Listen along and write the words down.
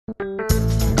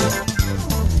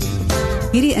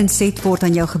Hierdie inset word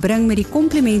aan jou gebring met die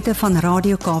komplimente van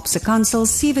Radio Kaapse Kansel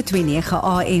 729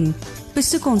 AM.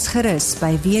 Besoek ons gerus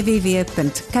by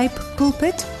www.cape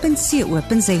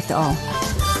pulpit.co.za.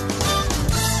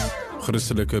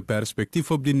 Christelike Perspektief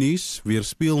op die nuus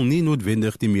weerspieël nie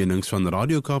noodwendig die menings van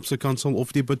Radio Kaapse Kansel of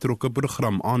die betrokke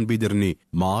programaanbieder nie,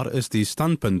 maar is die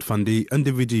standpunt van die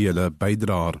individuele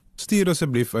bydraer. Stuur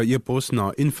asseblief 'n e-pos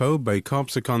na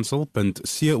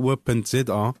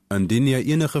info@capsekansel.co.za indien jy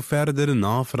enige verdere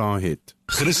navrae het.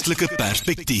 Christelike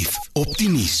Perspektief op die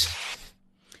nuus.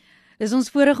 Dis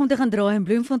ons voorreg om te gaan draai in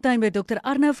Bloemfontein by Dr.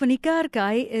 Arno van Niekerk.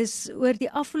 Hy is oor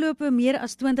die afgelope meer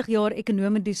as 20 jaar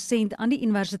ekonomie-dosent aan die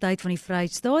Universiteit van die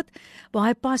Vrystaat.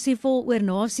 Baie passievol oor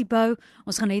nasiebou.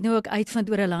 Ons gaan net nou ook uitvind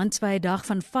oor 'n landwyse dag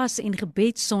van vas en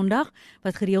gebed Sondag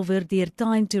wat gereël word deur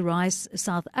Time to Rise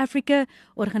South Africa,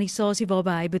 organisasie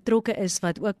waarby hy betrokke is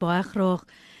wat ook baie graag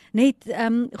net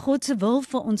God se wil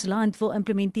vir ons land wil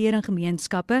implementeer in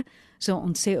gemeenskappe. So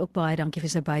ons sê ook baie dankie vir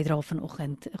sy bydrae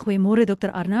vanoggend. Goeiemôre Dr.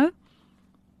 Arno.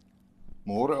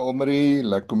 Môre Almarie,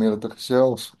 lekker om julle te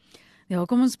gesels. Ja,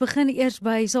 kom ons begin eers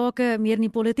by sake meer in die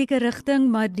politieke rigting,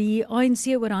 maar die ANC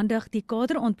oorhandig die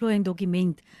kaderontplooiing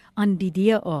dokument aan die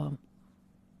DA.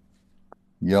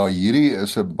 Ja, hierdie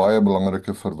is 'n baie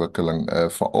belangrike verwikkeling,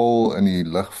 veral in die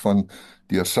lig van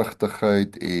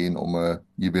deursigtigheid en om 'n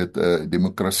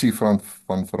demokrasie van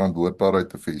verantwoordbaarheid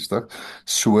te vestig.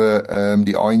 So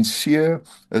die ANC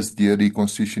is deur die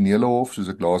konstitusionele hof, soos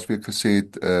ek laasweek gesê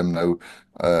het, nou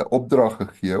opdrag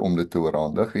gegee om dit te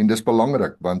oorhandig en dis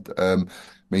belangrik want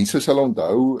mense sal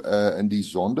onthou in die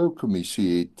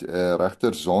Zondo-kommissie het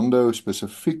regter Zondo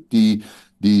spesifiek die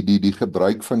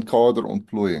gebruik van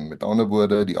kaderontplooiing, met ander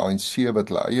woorde die ANC wat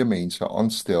hulle eie mense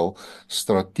aanstel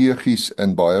strategies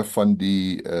in baie van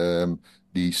die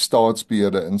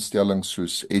staatsbeheerde instellings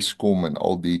soos Eskom en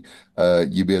al die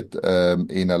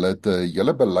en hulle het 'n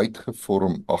hele beleid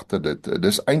gevorm agter dit.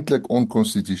 Dis eintlik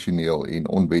onkonstitusioneel en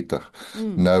onwettig.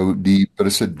 Nou die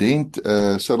president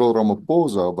Cyril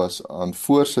Ramaphosa was aan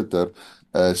voorsitter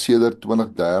sedert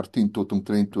 2013 tot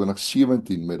omtrent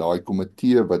 2017 met daai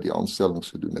komitee wat die aanstellings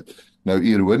gedoen het. Nou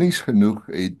ironies genoeg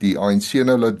het die ANC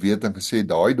nou laat weet en gesê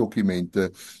daai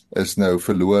dokumente is nou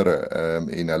verlore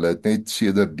en hulle het net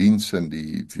sedert diens in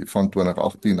die van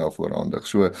 2018 af oorhandig.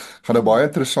 So gaan dit baie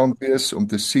interessant wees om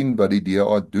te sien wat die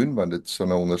DA doen want dit sal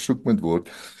nou ondersoek moet word.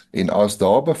 En as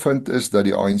daar bevind is dat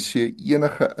die ANC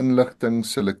enige inligting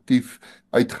selektief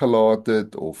uitgelaat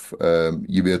het of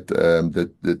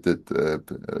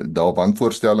daar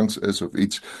wanvoorstellings is of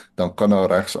iets, dan kan daar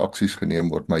regsaksies geneem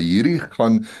word. Maar hierdie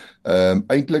gaan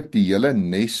eintlik die hele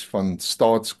nes van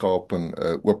staatskaping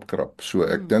oopkrap. So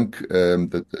ek dink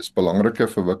dit is belangrike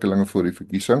verwikkelinge vir die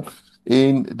verkiesing.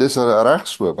 En dis reg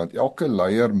so, want elke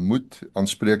leier moet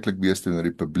aanspreeklik wees teenoor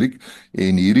die publiek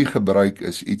en hierdie gebruik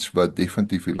is iets wat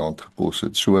definitief die land gekos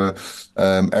het. So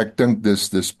ek dink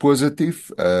dis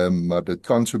positief, maar dit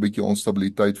kan so 'n bietjie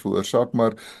onstabiliteit veroorsaak,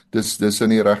 maar dis in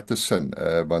die regte sin,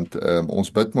 want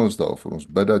ons bid mos daarvoor. Ons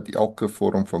bid dat elke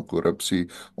vorm van korrupsie,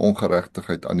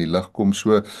 ongeregtigheid aan die lig kom.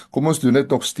 So kom ons doen dit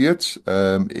nog steeds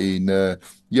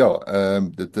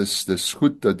dit is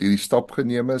goed dat hierdie stap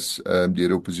geneem is deur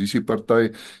die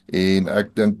oppositieparty en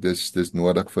ek dink dis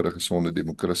nodig vir 'n gesonde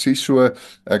demokrasie. So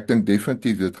ek dink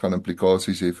definitief dit gaan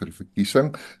implikasies hê vir die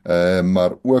verkiesing,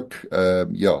 maar ook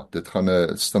dit gaan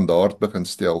 'n standaard begin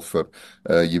stel vir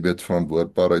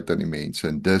verantwoordbaarheid aan die mense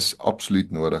en dis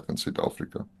absoluut nodig in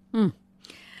Suid-Afrika.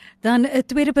 Dan 'n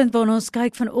tweede punt waarna ons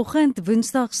kyk vanoggend,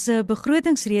 Woensdag se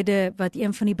begrotingsrede wat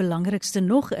een van die belangrikste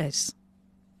nog is.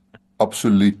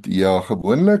 Absoluut, ja,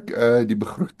 gewoonlik die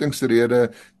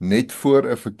begrotingsrede net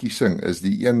voor 'n verkiesing is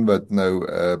die een wat nou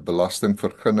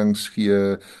belastingvergunnings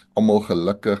gee, almal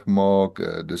gelukkig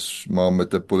maak, dis maar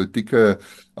met 'n politieke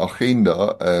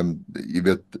agenda,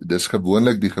 dis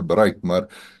gewoonlik die gebruik, maar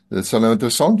dit sal nou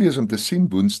interessant wees om te sien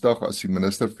Woensdag as die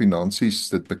minister Finansies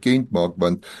dit bekend maak,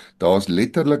 want daar's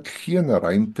letterlik geen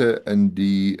ruimte in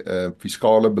die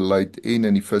fiskale beleid en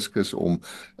in die fiskus om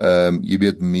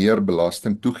meer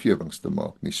belastingtoegewings te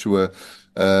maak nie. So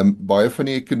baie van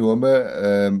die ekonome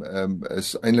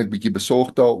is eintlik bietjie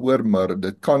besorgd daaroor, maar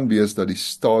dit kan wees dat die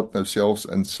staat nou selfs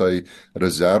in sy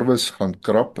reserves gaan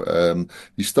krap.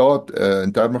 Die staat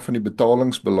in terme van die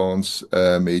betalingsbalans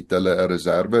het hulle 'n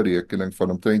reserverekening van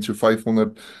omtrent so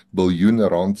 500 biljoen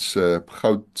rand se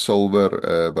goud,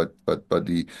 silwer wat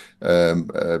die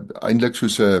eintlik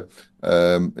soos 'n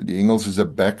die Engels is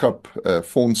 'n backup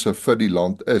fondse vir die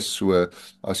land is. So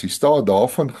as die staat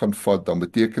daarvan gaan vat, dan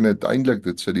beteken dit eintlik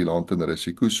dit sit die land in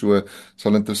risiko. So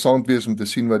sal interessant wees om te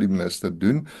sien wat die minister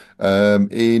doen.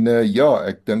 Ja,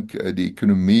 ek dink die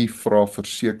ekonomie vra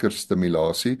verseker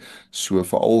stimulasie, so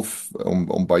veral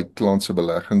om buitelandse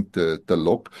belegging te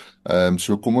lok.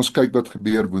 So kom ons kyk wat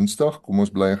gebeur Woensdag. Kom ons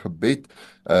bly in gebed.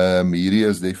 Hierdie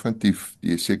is definitief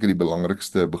seker die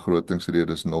belangrikste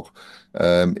begrotingsredes nog.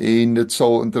 En dit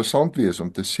sal interessant wees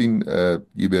om te sien,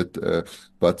 jy weet,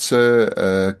 wat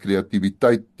se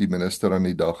kreatiwiteit die minister aan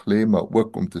die dag lê, maar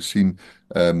ook om te sien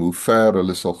hoe ver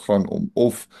hulle sal gaan om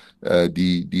of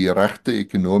die regte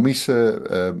ekonomiese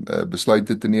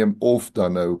besluite te neem of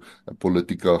dan nou 'n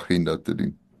politieke agenda te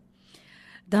doen.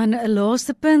 Dan 'n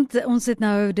laaste punt, ons het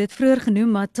nou dit vroeër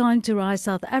genoem, maar Time to Rise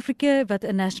South Africa wat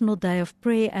 'n National Day of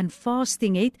Prayer and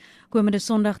Fasting het, komende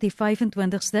Sondag die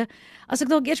 25ste. As ek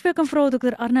dalk eers vir jou kan vra,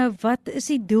 Dr. Arno, wat is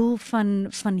die doel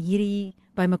van hierdie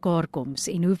bymekaarkoms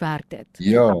en hoe werk dit?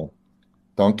 Ja,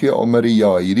 dankie Almarie.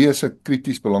 Ja, hierdie is 'n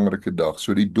krities belangrike dag.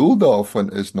 So die doel daarvan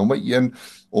is nommer 1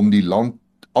 om die land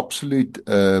absoluut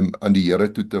aan die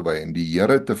Here toe te wy en die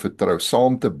Here te vertrou,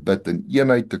 saam te bid en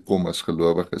eenheid te kom as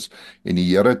gelowiges en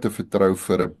die Here te vertrou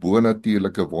vir 'n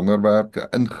bonatuurlike wonderwerk, 'n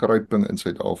ingryping in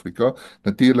Suid-Afrika,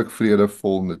 natuurlik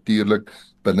vredevol, natuurlik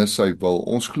binne sy wil.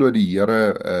 Ons glo die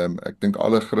Here, ek dink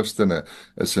alle Christene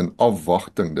is in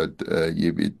afwagting dat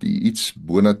jy weet iets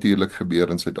bonatuurlik gebeur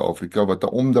in Suid-Afrika wat 'n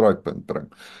omdraaipunt bring.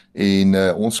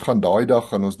 En ons gaan daai dag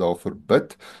gaan ons daarvoor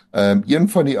bid. Een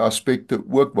van die aspekte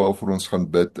ook waarvoor ons gaan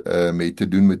bid het te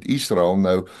doen met Israel.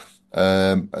 Nou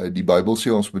die Bybel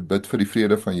sê ons moet bid vir die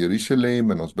vrede van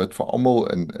Jerusalem en ons bid vir almal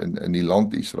in die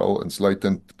land Israel,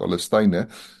 insluitend Palestynë.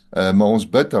 Maar ons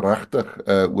bid regtig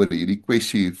oor hierdie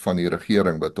kwessie van die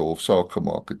regering wat 'n hofsaak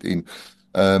gemaak het en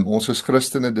ons as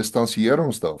Christene distansieer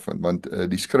ons daarvan, want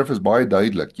die skrif is baie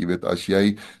duidelik. Jy weet, as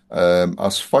jy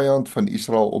as vyand van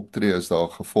Israel optree, is daar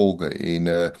gevolge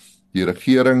en die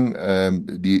regering,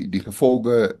 die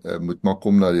gevolge moet maar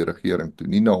kom na die regering toe,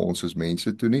 nie na ons as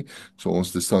mense toe nie. So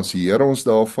ons distansieer ons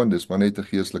daarvan, dis maar net 'n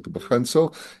geestelike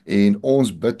beginsel en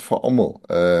ons bid vir almal,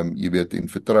 jy weet, en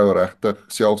vertrou regtig,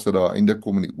 selfs dat daar einde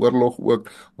kom in die oorlog ook.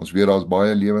 Ons weet daar's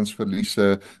baie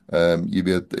lewensverliese, jy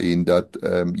weet, en dat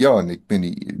ja, en ek meen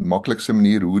die maklikste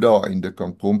manier hoe daar einde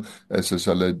kan kom is as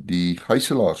hulle die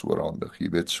gijslaers oorhandig, jy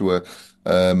weet, so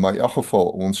maar in elk geval,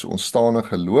 ons staan in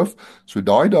geloof. So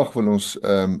daai dag wil ons,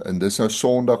 en dis nou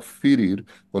Sondag 4:00,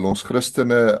 wil ons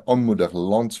Christene aanmoedig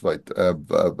landwyd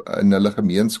in hulle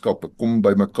gemeenskappe, kom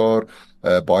by mekaar.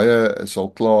 Baie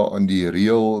sal klaar aan die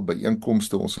reël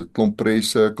byeenkomste, ons het klomp prayer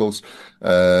circles,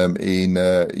 en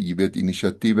jy weet,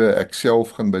 inisiatiewe. Ek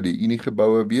self gaan by die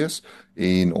Unie-geboue wees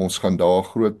en ons gaan daar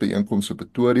groot byeenkomste in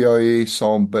Pretoria hê,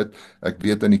 saam bid. Ek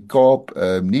weet in die Kaap,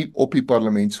 nie op die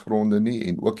parlementsgronde nie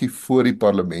en ook nie voor die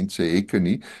parlement se hekke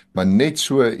nie, maar net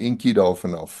so eentjie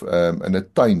daarvan af, in 'n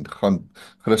tuin gaan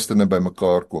Christene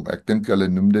bymekaar kom. Ek dink hulle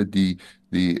noem dit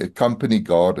die company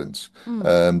gardens.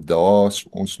 Daar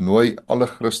ons nooi alle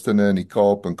Christene in die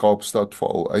Kaap en Kaapstad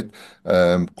veral uit.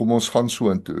 Kom ons gaan so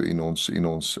intoe en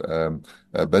ons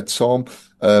bid saam.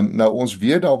 Nou ons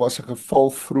weet daar was 'n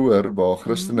geval vroeër waar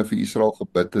Christene vir Israel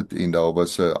gebid het en daar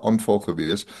was 'n aanval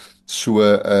gewees. So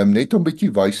net om 'n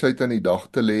bietjie wysheid aan die dag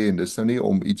te lê, en dis nou nie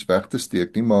om iets weg te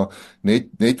steek nie, maar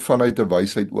net vanuit 'n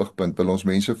wysheid oogpunt wil ons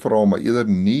mense vra om eerder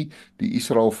nie die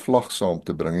Israel vlag saam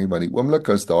te bring nie, want die oomblik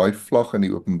as daai vlag in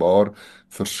die openbaar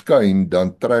verskyn,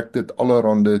 dan trek dit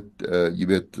allerhande jy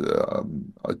weet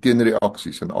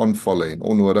teenreaksies en aanvalle en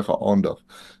onnodige aandag.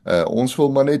 Ons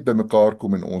wil maar net by mekaar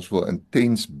kom en ons wil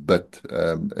intens bid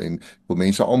en wil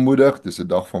mense aanmoedig. Dis 'n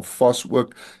dag van vas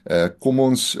ook. Kom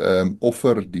ons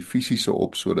offer die fisiese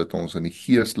op sodat ons in die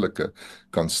geestelike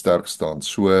kan sterk staan.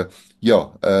 So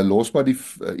ja, los maar die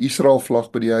Israel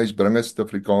vlag by die huis, bring 'n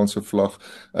Suid-Afrikaanse vlag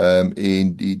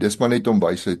en dis maar net om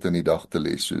wysheid in die dag te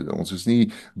lê. So ons is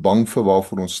nie bang vir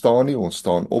waarvoor ons staan nie, ons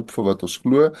staan op vir wat ons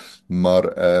glo, maar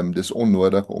dis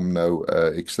onnodig om nou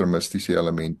ekstremistiese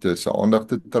elemente se aandag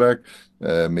te trek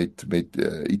met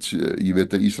iets, jy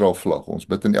weet, 'n Israel vlag. Ons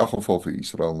bid in elk geval vir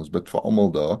Israel, ons bid vir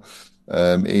almal daar.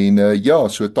 Ja,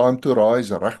 so Time to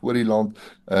Rise reg oor die land.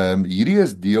 Hierdie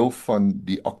is deel van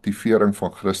die aktivering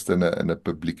van Christene in 'n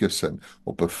publieke sin,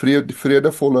 op 'n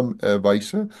vredevolle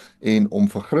wyse en om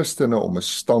vir Christene om 'n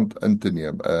stand in te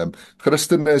neem.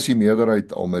 Christene is die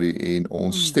meerderheid, Almarie, en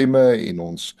ons stemme en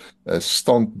ons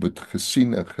stand moet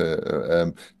gesien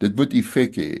en dit moet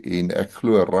effek hê, en ek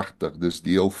glo regtig dis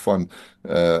deel van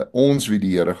ons wie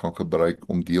die Here gaan gebruik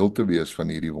om deel te wees van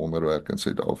hierdie wonderwerk in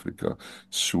Suid-Afrika.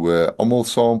 So almal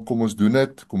saam, kom ons doen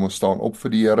dit, kom ons staan op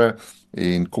vir die Here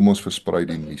en kom ons versprei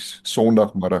die nuus.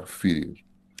 Sondagmiddag 4:00.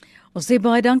 Ons sê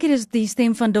baie dankie, dis die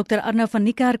stem van Dr. Arno van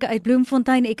Niekerk uit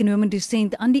Bloemfontein, ekonom en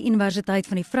dosent aan die Universiteit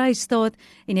van die Vrystaat,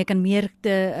 en jy kan meer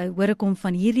te hore kom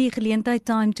van hierdie geleentheid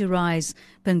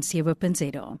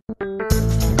time2rise.co.za.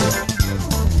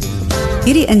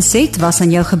 Hierdie inset was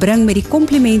aan jou gebring met die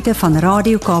komplimente van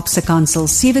Radio Kaapse Kansel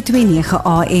 729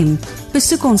 AM.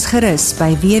 Besoek ons gerus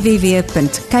by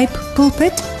www.cape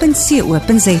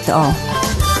pulpit.co.za.